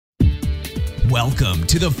Welcome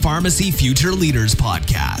to the Pharmacy Future Leaders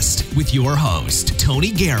Podcast with your host, Tony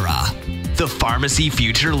Guerra. The Pharmacy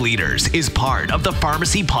Future Leaders is part of the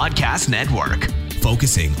Pharmacy Podcast Network,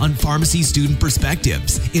 focusing on pharmacy student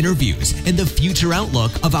perspectives, interviews, and the future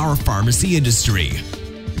outlook of our pharmacy industry.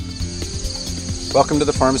 Welcome to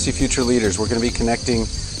the Pharmacy Future Leaders. We're going to be connecting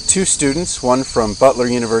two students, one from Butler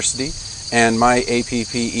University and my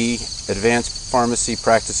APPE Advanced Pharmacy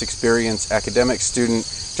Practice Experience academic student,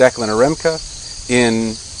 Jacqueline Aremka, in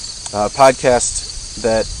a podcast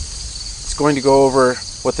that is going to go over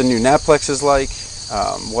what the new NAPLEX is like,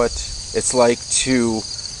 what it's like to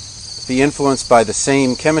be influenced by the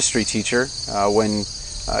same chemistry teacher when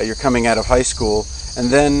you're coming out of high school, and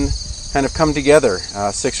then kind of come together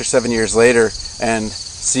 6 or 7 years later and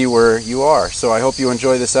see where you are. So I hope you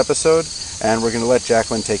enjoy this episode, and we're going to let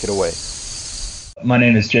Jacqueline take it away. My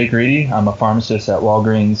name is Jake Reedy. I'm a pharmacist at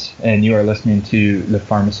Walgreens, and you are listening to the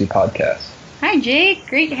Pharmacy Podcast. Hi, Jake.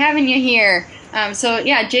 Great having you here.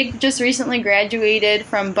 Jake just recently graduated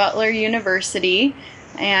from Butler University,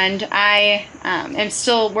 and I am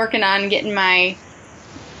still working on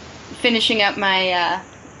finishing up my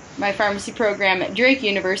pharmacy program at Drake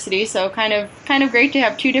University. So kind of great to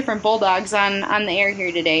have two different bulldogs on the air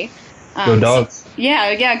here today. Go dogs!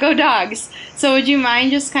 Go dogs. So would you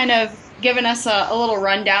mind just kind of giving us a little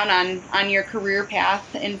rundown on your career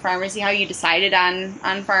path in pharmacy, how you decided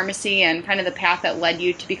on pharmacy, and kind of the path that led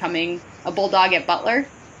you to becoming a bulldog at Butler?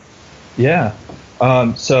 Yeah.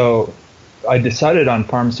 So I decided on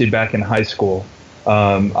pharmacy back in high school.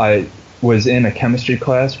 I was in a chemistry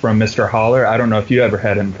class from Mr. Holler. I don't know if you ever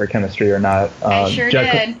had him for chemistry or not. I sure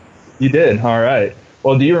did. You did? All right.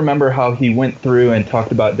 Well, do you remember how he went through and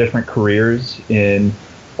talked about different careers in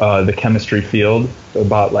the chemistry field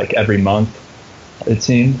about like every month, it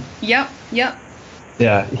seemed? Yep.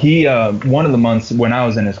 Yeah, he one of the months when I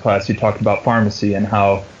was in his class, he talked about pharmacy and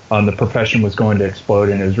how the profession was going to explode,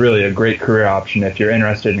 and it was really a great career option if you're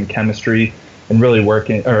interested in chemistry and really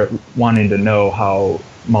working or wanting to know how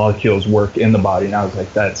molecules work in the body. And I was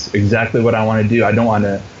like, that's exactly what I want to do. I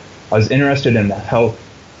was interested in the health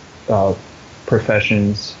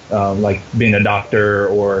professions, like being a doctor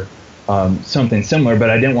or something similar, but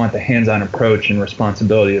I didn't want the hands-on approach and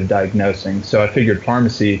responsibility of diagnosing. So I figured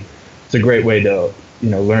pharmacy is a great way to,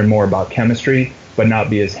 learn more about chemistry, but not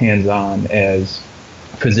be as hands-on as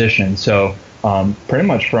physician. So pretty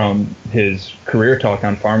much from his career talk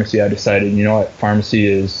on pharmacy, I decided, pharmacy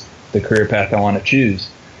is the career path I want to choose.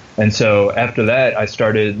 And so after that, I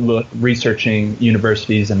started researching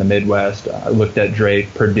universities in the Midwest. I looked at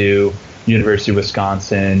Drake, Purdue, University of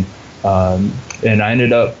Wisconsin, and I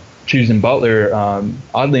ended up choosing Butler,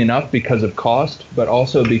 oddly enough, because of cost, but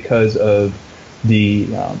also because of the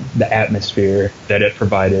atmosphere that it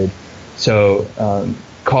provided. So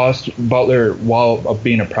cost, Butler, while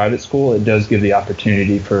being a private school, it does give the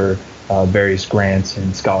opportunity for various grants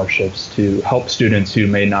and scholarships to help students who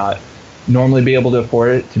may not normally be able to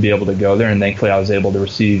afford it to be able to go there. And thankfully, I was able to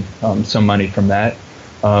receive some money from that.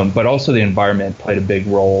 But also the environment played a big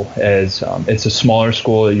role, as it's a smaller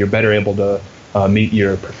school. You're better able to meet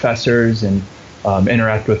your professors and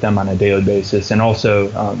interact with them on a daily basis. And also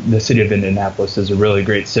the city of Indianapolis is a really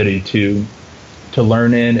great city to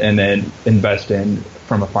learn in and then invest in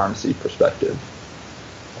from a pharmacy perspective.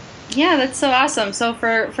 Yeah, that's so awesome. So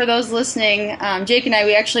for those listening, Jake and I,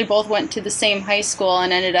 we actually both went to the same high school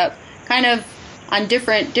and ended up kind of on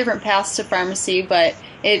different paths to pharmacy, but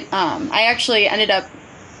I actually ended up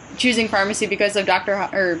choosing pharmacy because of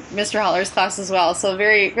Mr. Holler's class as well. So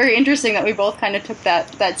very, very interesting that we both kind of took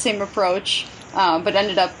that same approach, but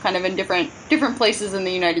ended up kind of in different places in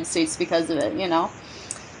the United States because of it,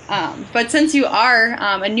 But since you are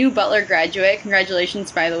a new Butler graduate,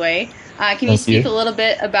 congratulations, by the way. Can you speak a little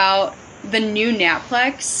bit about the new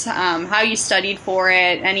NAPLEX, how you studied for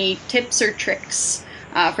it, any tips or tricks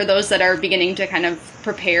for those that are beginning to kind of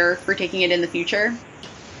prepare for taking it in the future?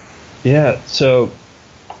 Yeah, so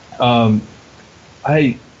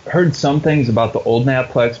I heard some things about the old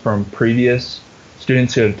NAPLEX from previous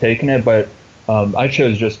students who have taken it, but I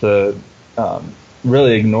chose just to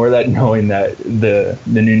really ignore that, knowing that the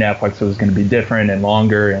new NAPLEX was going to be different and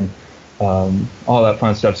longer and all that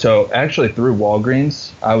fun stuff. So actually through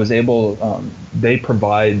Walgreens, I was able, they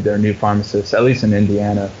provide their new pharmacists, at least in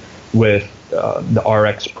Indiana, with the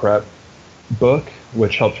RX Prep book,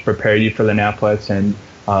 which helps prepare you for the NAPLEX, and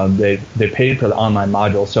they paid for the online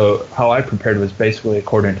module. So how I prepared was basically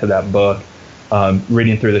according to that book,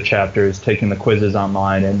 reading through the chapters, taking the quizzes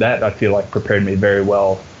online, and that I feel like prepared me very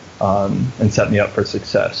well and set me up for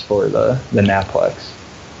success for the NAPLEX.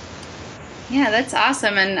 Yeah, that's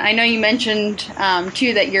awesome. And I know you mentioned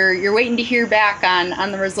too that you're waiting to hear back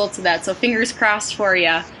on the results of that. So fingers crossed for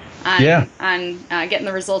you on getting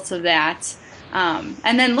the results of that.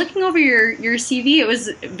 And then looking over your CV, it was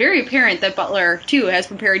very apparent that Butler too has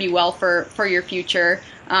prepared you well for your future.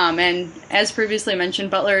 And as previously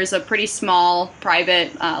mentioned, Butler is a pretty small,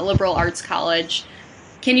 private, liberal arts college.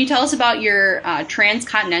 Can you tell us about your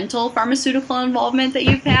transcontinental pharmaceutical involvement that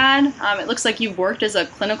you've had? It looks like you've worked as a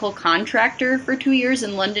clinical contractor for 2 years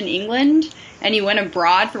in London, England, and you went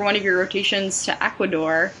abroad for one of your rotations to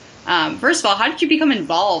Ecuador. First of all, how did you become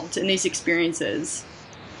involved in these experiences?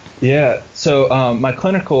 Yeah, so my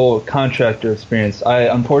clinical contractor experience, I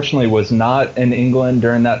unfortunately was not in England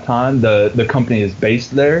during that time. The company is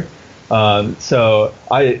based there. So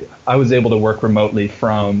I was able to work remotely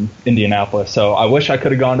from Indianapolis. So I wish I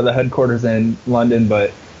could have gone to the headquarters in London,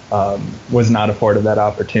 but was not afforded that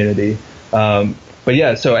opportunity. But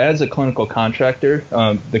yeah, so as a clinical contractor,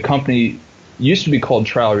 the company used to be called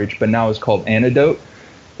Trial Reach, but now is called Antidote.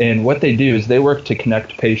 And what they do is they work to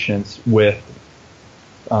connect patients with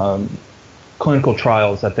clinical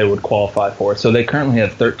trials that they would qualify for. So they currently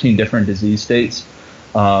have 13 different disease states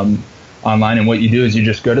online, and what you do is you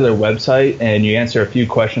just go to their website and you answer a few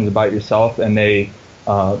questions about yourself, and they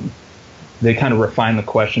kind of refine the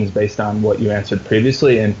questions based on what you answered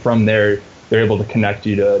previously, and from there they're able to connect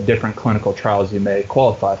you to different clinical trials you may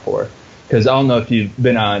qualify for. Because I don't know if you've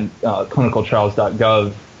been on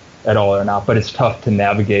clinicaltrials.gov at all or not, but it's tough to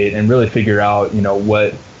navigate and really figure out,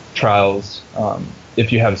 what trials,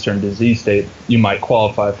 if you have a certain disease state, you might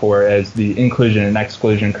qualify for, as the inclusion and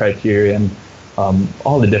exclusion criteria and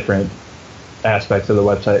all the different aspects of the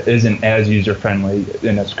website isn't as user-friendly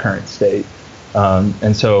in its current state.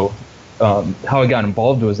 And so how I got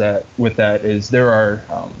involved with that is there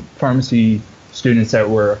are pharmacy students that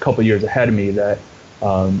were a couple years ahead of me that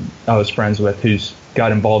I was friends with, who's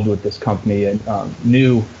got involved with this company, and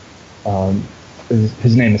knew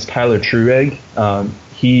his name is Tyler Truegg.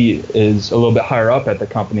 He is a little bit higher up at the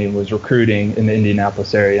company and was recruiting in the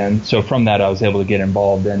Indianapolis area. And so from that, I was able to get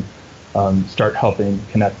involved and start helping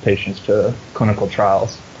connect patients to clinical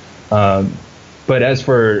trials. But as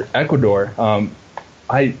for Ecuador,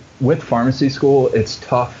 with pharmacy school, it's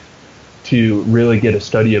tough to really get a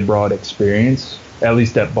study abroad experience. At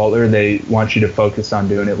least at Butler, they want you to focus on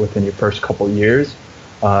doing it within your first couple years.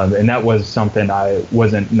 And that was something I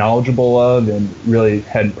wasn't knowledgeable of and really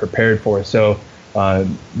hadn't prepared for. So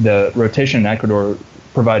the rotation in Ecuador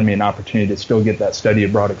provided me an opportunity to still get that study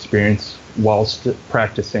abroad experience whilst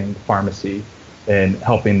practicing pharmacy and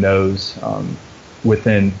helping those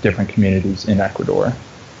within different communities in Ecuador.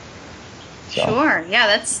 So. Sure. Yeah,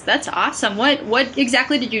 that's awesome. What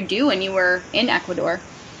exactly did you do when you were in Ecuador?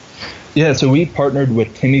 Yeah, so we partnered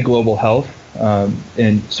with Timmy Global Health,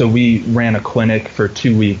 and so we ran a clinic for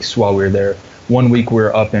 2 weeks while we were there. 1 week we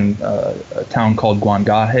were up in a town called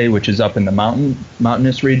Guangaje, which is up in the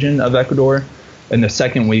mountainous region of Ecuador. And the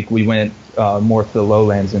second week we went more to the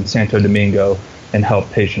lowlands in Santo Domingo and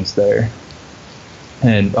helped patients there.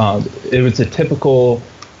 And it was a typical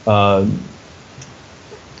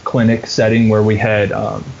clinic setting where we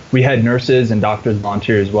had nurses and doctors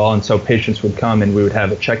volunteer as well, and so patients would come and we would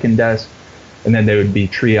have a check-in desk, and then they would be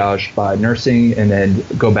triaged by nursing and then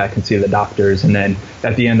go back and see the doctors. And then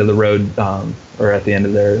at the end of the road, or at the end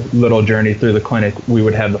of their little journey through the clinic, we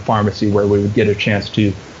would have the pharmacy where we would get a chance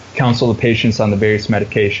to counsel the patients on the various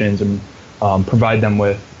medications and provide them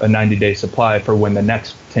with a 90-day supply for when the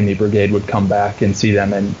next Timmy Brigade would come back and see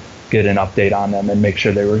them and get an update on them and make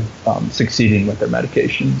sure they were succeeding with their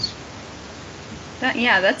medications.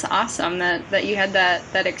 That's awesome that you had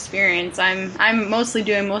that experience. I'm mostly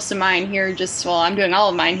doing most of mine here. I'm doing all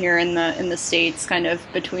of mine here in the States, kind of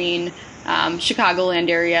between Chicagoland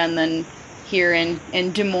area and then here in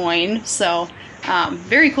Des Moines. So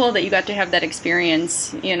very cool that you got to have that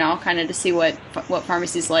experience, kind of to see what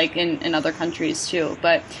pharmacy's like in other countries too.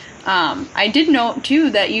 But I did note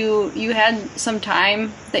too that you had some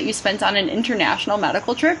time that you spent on an international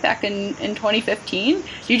medical trip back in 2015.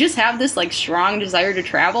 Do you just have this strong desire to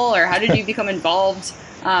travel, or how did you become involved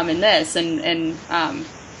in this? And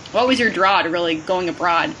what was your draw to really going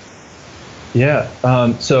abroad? Yeah,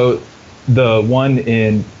 so the one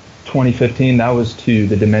in 2015, that was to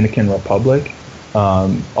the Dominican Republic,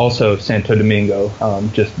 also Santo Domingo,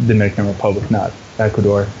 just Dominican Republic, not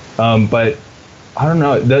Ecuador. But I don't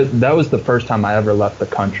know, that was the first time I ever left the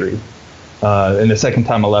country. And the second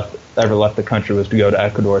time I ever left the country was to go to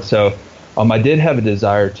Ecuador. So I did have a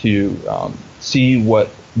desire to see what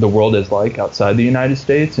the world is like outside the United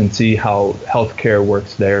States and see how healthcare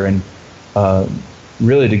works there, and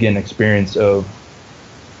really to get an experience of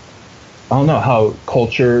I don't know how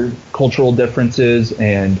cultural differences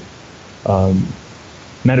and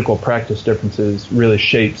medical practice differences really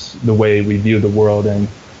shapes the way we view the world, and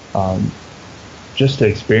just to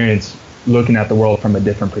experience looking at the world from a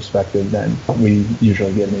different perspective than we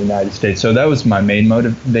usually get in the United States. So that was my main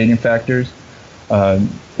motivating factors.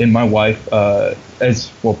 And my wife, as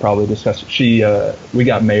we'll probably discuss, we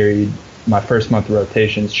got married my first month of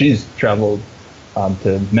rotations. She's traveled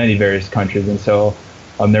to many various countries, and so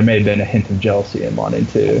there may have been a hint of jealousy in wanting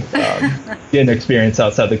to get an experience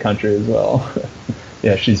outside the country as well.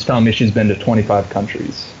 Yeah, she's telling me she's been to 25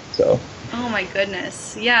 countries. So. Oh my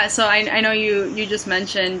goodness! Yeah, so I know you just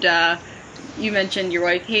mentioned your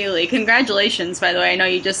wife Haley. Congratulations, by the way. I know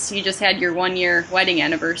you just had your 1-year wedding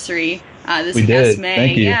anniversary this past May.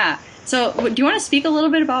 Thank you. Yeah. So do you want to speak a little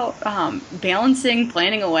bit about balancing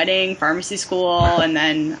planning a wedding, pharmacy school, and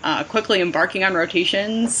then quickly embarking on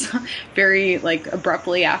rotations very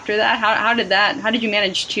abruptly after that? How did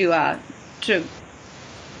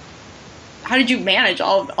you manage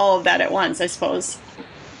all of that at once, I suppose?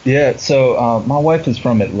 Yeah, so my wife is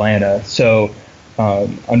from Atlanta, so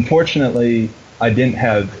unfortunately I didn't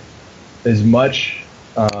have as much,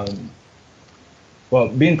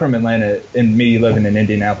 being from Atlanta and me living in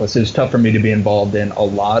Indianapolis, it was tough for me to be involved in a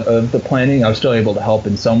lot of the planning. I was still able to help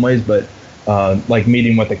in some ways, but like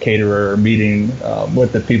meeting with the caterer or meeting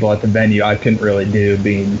with the people at the venue, I couldn't really do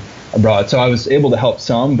being abroad. So I was able to help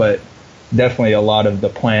some, but definitely a lot of the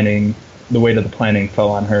planning, the weight of the planning fell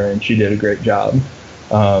on her, and she did a great job.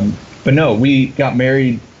 But no, we got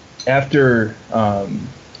married after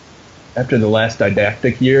the last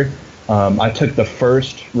didactic year. I took the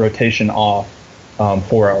first rotation off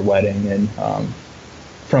for our wedding, and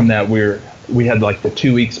from that we had like the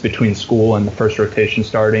 2 weeks between school and the first rotation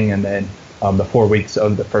starting, and then the 4 weeks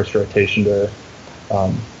of the first rotation to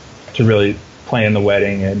really plan the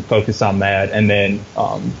wedding and focus on that. And then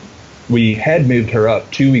we had moved her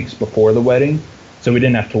up 2 weeks before the wedding, so we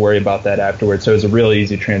didn't have to worry about that afterwards. So it was a really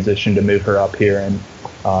easy transition to move her up here and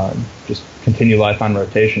just continue life on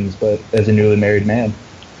rotations, but as a newly married man.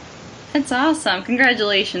 That's awesome.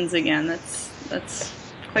 Congratulations again. That's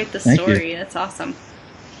quite the Thank story. you. That's awesome.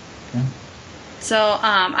 Yeah. So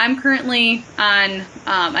I'm currently on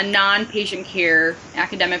a non-patient care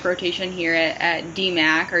academic rotation here at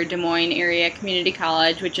DMAC, or Des Moines Area Community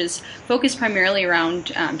College, which is focused primarily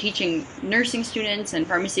around teaching nursing students and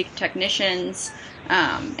pharmacy technicians.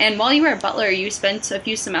 And while you were at Butler, you spent a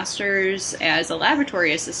few semesters as a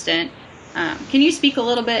laboratory assistant. Can you speak a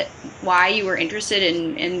little bit why you were interested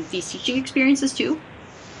in these teaching experiences too?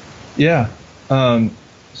 Yeah.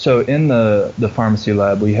 So in the pharmacy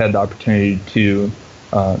lab, we had the opportunity to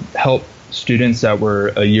help students that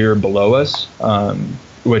were a year below us,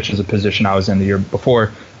 which is a position I was in the year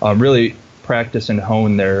before, really practice and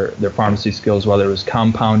hone their pharmacy skills, whether it was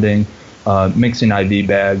compounding, mixing IV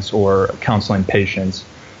bags, or counseling patients.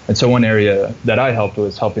 And so one area that I helped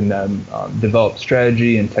was helping them develop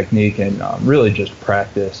strategy and technique, and really just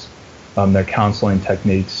practice their counseling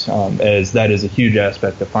techniques, as that is a huge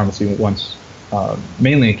aspect of pharmacy once,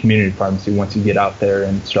 mainly in community pharmacy, once you get out there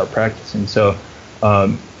and start practicing. So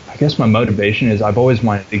I guess my motivation is I've always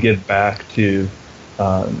wanted to give back to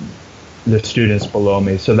the students below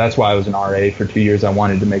me. So that's why I was an RA for 2 years. I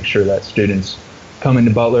wanted to make sure that students coming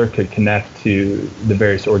to Butler could connect to the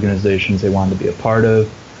various organizations they wanted to be a part of.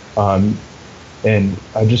 And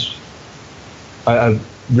I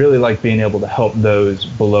really like being able to help those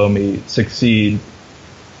below me succeed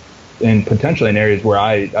in potentially in areas where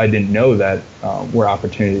I didn't know that were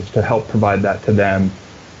opportunities, to help provide that to them,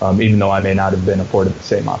 even though I may not have been afforded the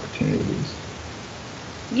same opportunities.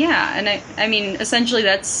 Yeah, and I mean, essentially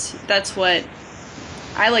that's what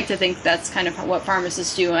I like to think that's kind of what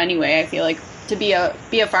pharmacists do anyway. I feel like to be a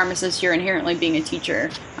pharmacist, you're inherently being a teacher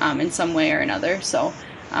in some way or another. So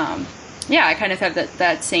yeah, I kind of have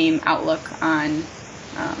that same outlook on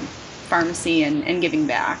pharmacy and giving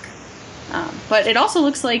back. But it also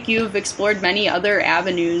looks like you've explored many other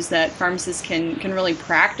avenues that pharmacists can really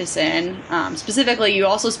practice in. Specifically, you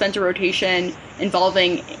also spent a rotation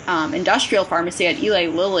involving industrial pharmacy at Eli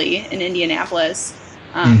Lilly in Indianapolis.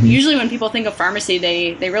 Usually when people think of pharmacy,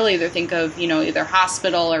 they really either think of, either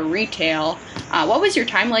hospital or retail. What was your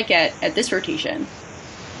time like at this rotation?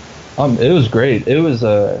 It was great. It was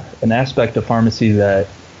an aspect of pharmacy that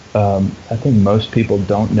I think most people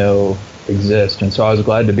don't know exist, and so I was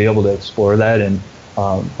glad to be able to explore that. And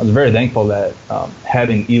I was very thankful that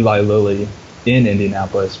having Eli Lilly in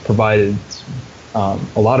Indianapolis provided a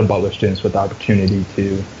lot of Butler students with the opportunity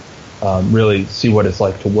to really see what it's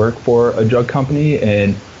like to work for a drug company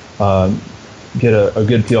and get a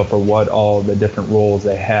good feel for what all the different roles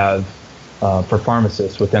they have for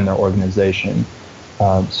pharmacists within their organization.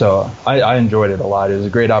 So I enjoyed it a lot. It was a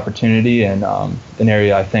great opportunity and an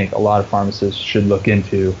area I think a lot of pharmacists should look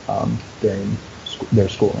into during their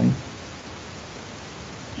schooling.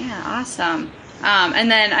 Yeah, awesome. And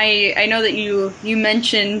then I know that you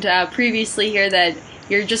mentioned previously here that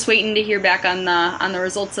you're just waiting to hear back on the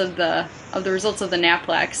results of the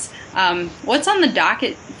NAPLEX. What's on the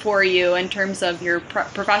docket for you in terms of your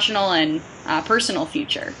professional and personal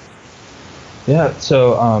future? Yeah,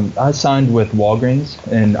 so I signed with Walgreens,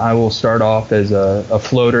 and I will start off as a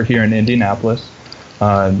floater here in Indianapolis.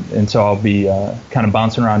 And so I'll be kind of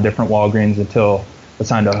bouncing around different Walgreens until I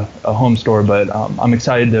signed a home store. But I'm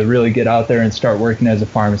excited to really get out there and start working as a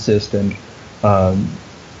pharmacist and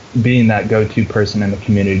being that go-to person in the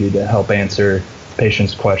community to help answer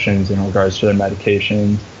patients' questions in regards to their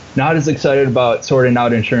medications. Not as excited about sorting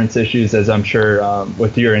out insurance issues as I'm sure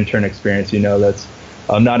with your intern experience, you know, that's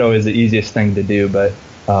not always the easiest thing to do, but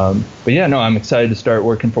yeah, no, I'm excited to start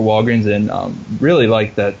working for Walgreens and really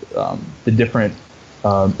like that the different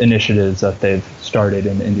initiatives that they've started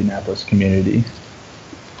in the Indianapolis community.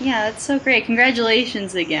 Yeah, that's so great.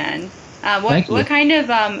 Congratulations again. Thank you. What kind of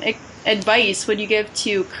advice would you give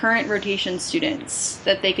to current rotation students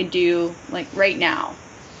that they could do like right now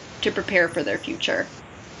to prepare for their future?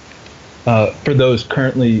 For those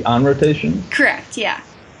currently on rotation? Correct, yeah.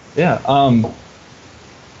 Yeah,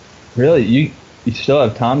 really, you still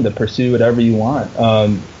have time to pursue whatever you want.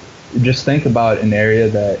 Just think about an area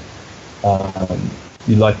that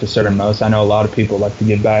you'd like to serve most. I know a lot of people like to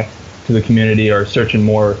give back to the community or searching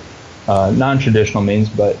more non-traditional means,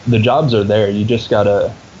 but the jobs are there. You just got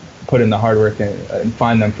to put in the hard work and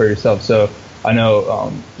find them for yourself. So I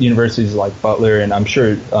know universities like Butler, and I'm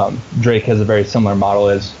sure Drake has a very similar model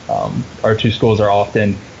as our two schools are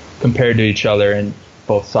often compared to each other in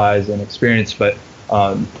both size and experience, but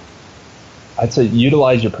I'd say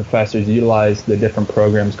utilize your professors, utilize the different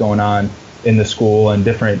programs going on in the school and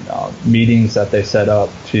different meetings that they set up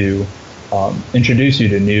to introduce you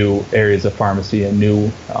to new areas of pharmacy and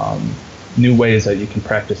new ways that you can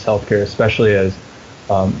practice healthcare, especially as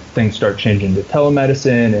things start changing to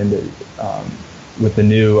telemedicine and with the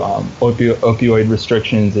new opioid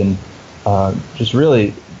restrictions and just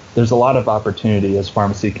really there's a lot of opportunity as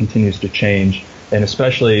pharmacy continues to change, and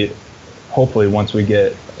especially hopefully once we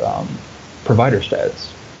get provider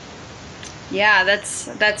status. Yeah,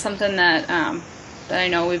 that's something that I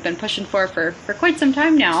know we've been pushing for quite some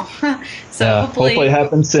time now. So yeah, hopefully it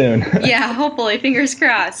happens soon. Yeah, hopefully, fingers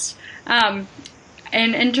crossed. And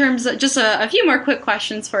in terms of just a few more quick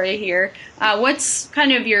questions for you here, what's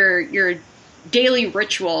kind of your daily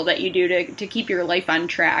ritual that you do to keep your life on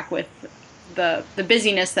track with the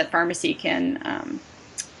busyness that pharmacy can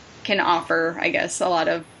offer? I guess a lot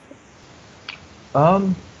of.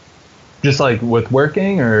 Just like with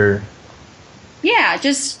working, or? Yeah,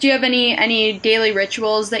 just do you have any daily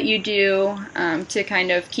rituals that you do to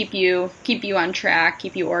kind of keep you on track,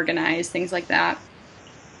 keep you organized, things like that?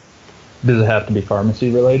 Does it have to be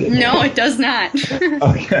pharmacy related? No, it does not.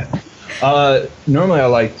 Okay. Normally I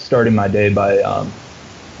like starting my day by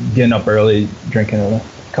getting up early, drinking a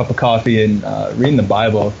cup of coffee, and reading the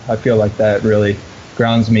Bible. I feel like that really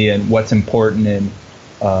grounds me in what's important and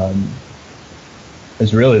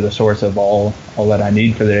is really the source of all that I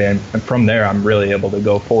need for the day. And from there, I'm really able to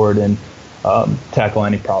go forward and tackle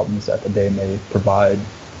any problems that the day may provide.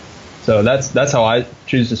 So that's how I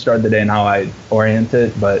choose to start the day and how I orient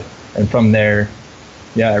it. And from there,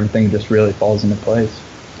 yeah, everything just really falls into place.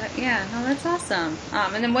 Yeah, no, that's awesome.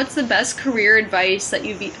 And then what's the best career advice that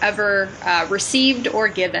you've ever received or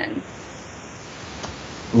given?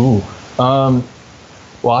 Ooh.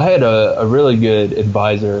 Well, I had a really good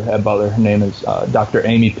advisor at Butler. Her name is Dr.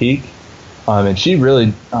 Amy Peak. And she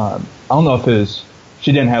really, I don't know if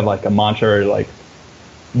she didn't have like a mantra or like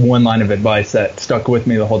one line of advice that stuck with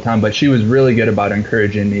me the whole time, but she was really good about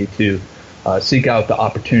encouraging me to seek out the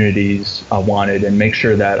opportunities I wanted and make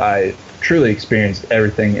sure that I truly experienced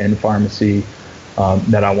everything in pharmacy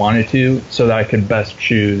that I wanted to, so that I could best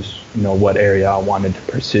choose, what area I wanted to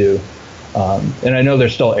pursue. And I know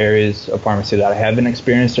there's still areas of pharmacy that I haven't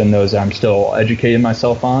experienced and those I'm still educating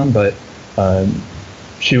myself on, but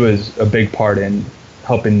she was a big part in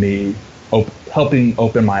helping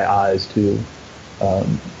open my eyes to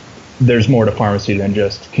there's more to pharmacy than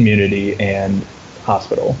just community and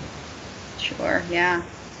hospital. Sure, yeah.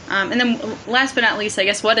 And then last but not least, I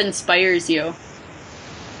guess, what inspires you?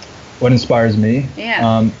 What inspires me?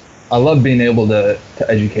 Yeah. I love being able to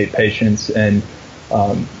educate patients and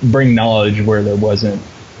bring knowledge where there wasn't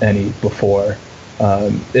any before.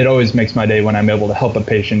 It always makes my day when I'm able to help a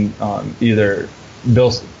patient either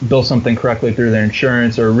bill something correctly through their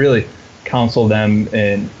insurance, or really counsel them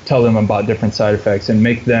and tell them about different side effects and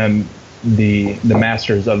make them the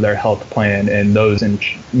masters of their health plan, and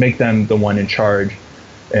make them the one in charge,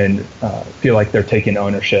 and feel like they're taking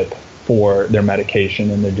ownership for their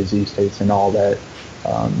medication and their disease states and all that,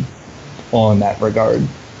 all in that regard.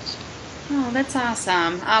 Oh, that's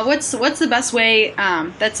awesome. What's the best way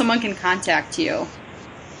that someone can contact you?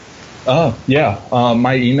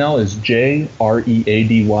 My email is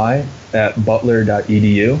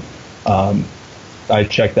jready@butler.edu. I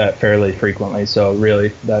check that fairly frequently, so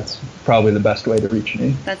really that's probably the best way to reach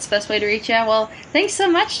me. That's the best way to reach you. Well, thanks so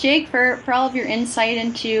much, Jake, for all of your insight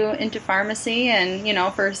into pharmacy, and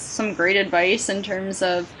for some great advice in terms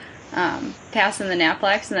of passing the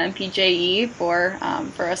NAPLEX and the MPJE for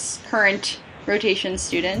us current rotation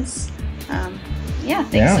students.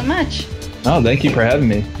 Thanks so much. Oh, thank you for having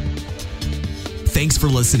me. Thanks for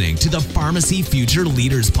listening to the Pharmacy Future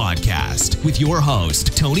Leaders Podcast with your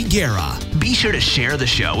host, Tony Guerra. Be sure to share the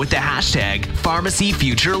show with the hashtag Pharmacy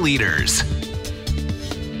Future Leaders.